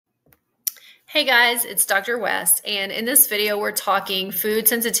Hey guys, it's Dr. West, and in this video, we're talking food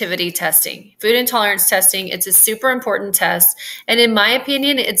sensitivity testing, food intolerance testing. It's a super important test, and in my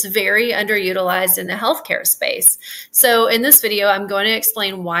opinion, it's very underutilized in the healthcare space. So in this video, I'm going to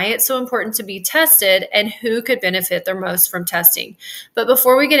explain why it's so important to be tested and who could benefit the most from testing. But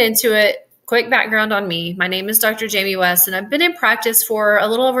before we get into it, quick background on me. My name is Dr. Jami West, and I've been in practice for a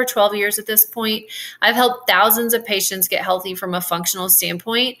little over 12 years at this point. I've helped thousands of patients get healthy from a functional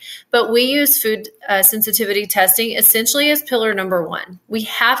standpoint, but we use food sensitivity testing essentially as pillar number one. We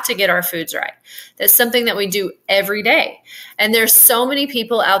have to get our foods right. That's something that we do every day. And there's so many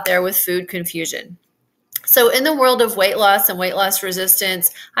people out there with food confusion. So in the world of weight loss and weight loss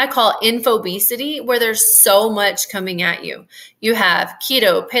resistance, I call infobesity, where there's so much coming at you. You have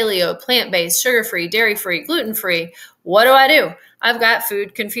keto, paleo, plant-based, sugar-free, dairy-free, gluten-free. What do? I've got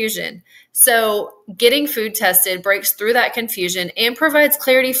food confusion. So getting food tested breaks through that confusion and provides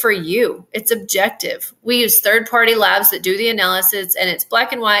clarity for you. It's objective. We use third-party labs that do the analysis, and it's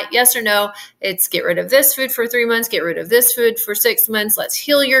black and white, yes or no. It's get rid of this food for 3 months, get rid of this food for 6 months. Let's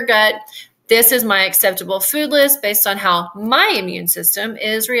heal your gut. This is my acceptable food list based on how my immune system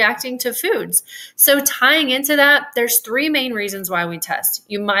is reacting to foods. So tying into that, there's 3 main reasons why we test.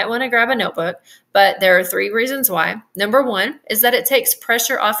 You might want to grab a notebook, but there are 3 reasons why. Number 1 is that it takes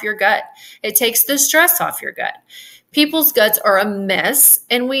pressure off your gut. It takes the stress off your gut. People's guts are a mess,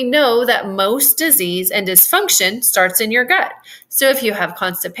 and we know that most disease and dysfunction starts in your gut. So if you have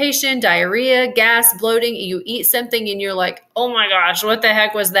constipation, diarrhea, gas, bloating, you eat something and you're like, oh my gosh, what the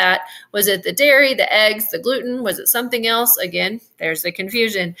heck was that? Was it the dairy, the eggs, the gluten? Was it something else? Again, there's the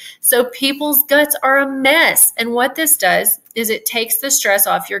confusion. So people's guts are a mess. And what this does is it takes the stress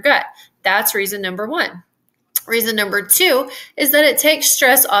off your gut. That's reason number 1. Reason number 2 is that it takes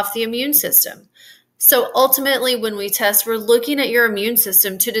stress off the immune system. So ultimately, when we test, we're looking at your immune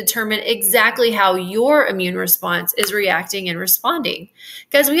system to determine exactly how your immune response is reacting and responding.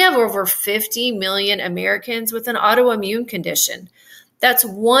 Guys, we have over 50 million Americans with an autoimmune condition. That's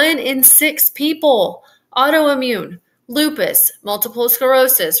 1 in 6 people. Autoimmune, lupus, multiple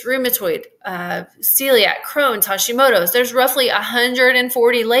sclerosis, rheumatoid, celiac, Crohn's, Hashimoto's. There's roughly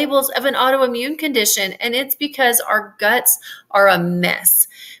 140 labels of an autoimmune condition, and it's because our guts are a mess.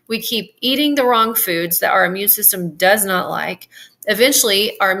 We keep eating the wrong foods that our immune system does not like.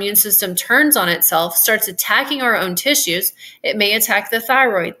 Eventually, our immune system turns on itself, starts attacking our own tissues. It may attack the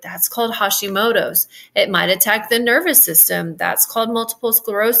thyroid. That's called Hashimoto's. It might attack the nervous system. That's called multiple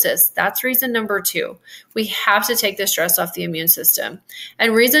sclerosis. That's reason number 2. We have to take the stress off the immune system.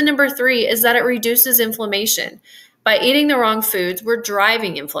 And reason number 3 is that it reduces inflammation. By eating the wrong foods, we're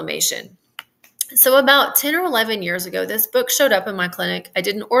driving inflammation. So about 10 or 11 years ago, this book showed up in my clinic. I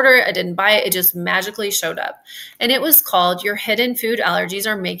didn't order it. I didn't buy it. It just magically showed up. And it was called Your Hidden Food Allergies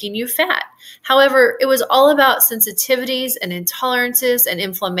Are Making You Fat. However, it was all about sensitivities and intolerances and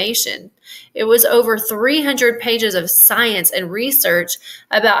inflammation. It was over 300 pages of science and research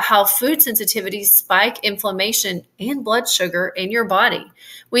about how food sensitivities spike inflammation and blood sugar in your body.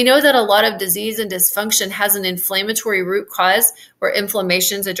 We know that a lot of disease and dysfunction has an inflammatory root cause where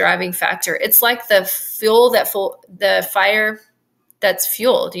inflammation is a driving factor. It's like the fuel the fire that's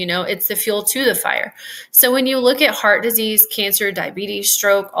fueled, it's the fuel to the fire. So when you look at heart disease, cancer, diabetes,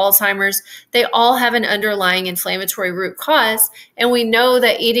 stroke, Alzheimer's, they all have an underlying inflammatory root cause. And we know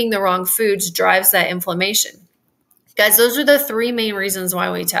that eating the wrong foods drives that inflammation. Guys, those are the 3 main reasons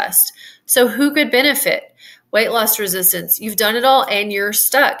why we test. So who could benefit? Weight loss resistance. You've done it all and you're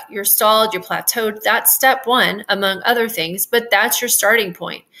stuck. You're stalled, you're plateaued. That's step 1, among other things, but that's your starting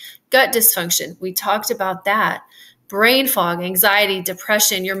point. Gut dysfunction. We talked about that. Brain fog, anxiety,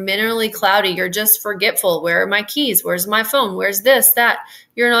 depression, you're mentally cloudy, you're just forgetful. Where are my keys? Where's my phone? Where's this, that?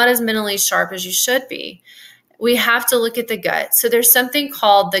 You're not as mentally sharp as you should be. We have to look at the gut. So there's something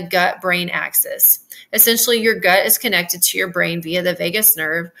called the gut-brain axis. Essentially, your gut is connected to your brain via the vagus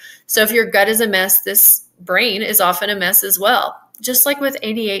nerve. So if your gut is a mess, this brain is often a mess as well. Just like with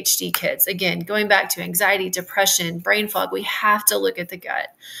ADHD kids, again, going back to anxiety, depression, brain fog, we have to look at the gut.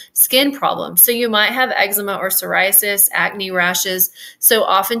 Skin problems. So you might have eczema or psoriasis, acne, rashes. So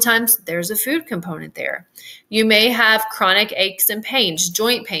oftentimes there's a food component there. You may have chronic aches and pains,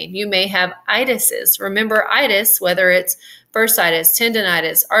 joint pain. You may have itises. Remember itis, whether it's bursitis,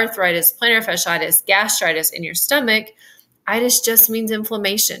 tendonitis, arthritis, plantar fasciitis, gastritis in your stomach, itis just means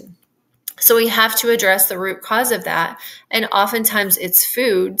inflammation. So we have to address the root cause of that. And oftentimes it's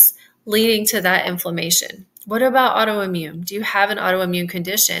foods leading to that inflammation. What about autoimmune? Do you have an autoimmune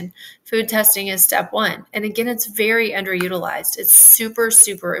condition? Food testing is step one. And again, it's very underutilized. It's super,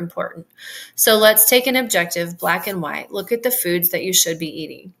 super important. So let's take an objective, black and white. Look at the foods that you should be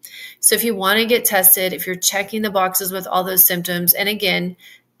eating. So if you want to get tested, if you're checking the boxes with all those symptoms, and again,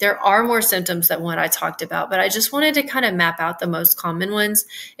 there are more symptoms than what I talked about, but I just wanted to kind of map out the most common ones.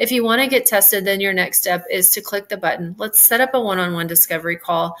 If you want to get tested, then your next step is to click the button. Let's set up a one-on-one discovery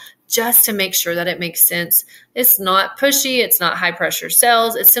call just to make sure that it makes sense. It's not pushy. It's not high pressure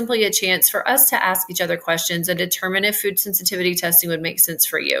sales. It's simply a chance for us to ask each other questions and determine if food sensitivity testing would make sense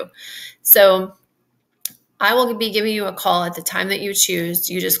for you. So I will be giving you a call at the time that you choose.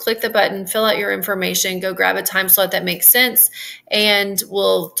 You just click the button, fill out your information, go grab a time slot that makes sense, and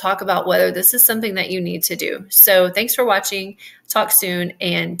we'll talk about whether this is something that you need to do. So thanks for watching. Talk soon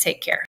and take care.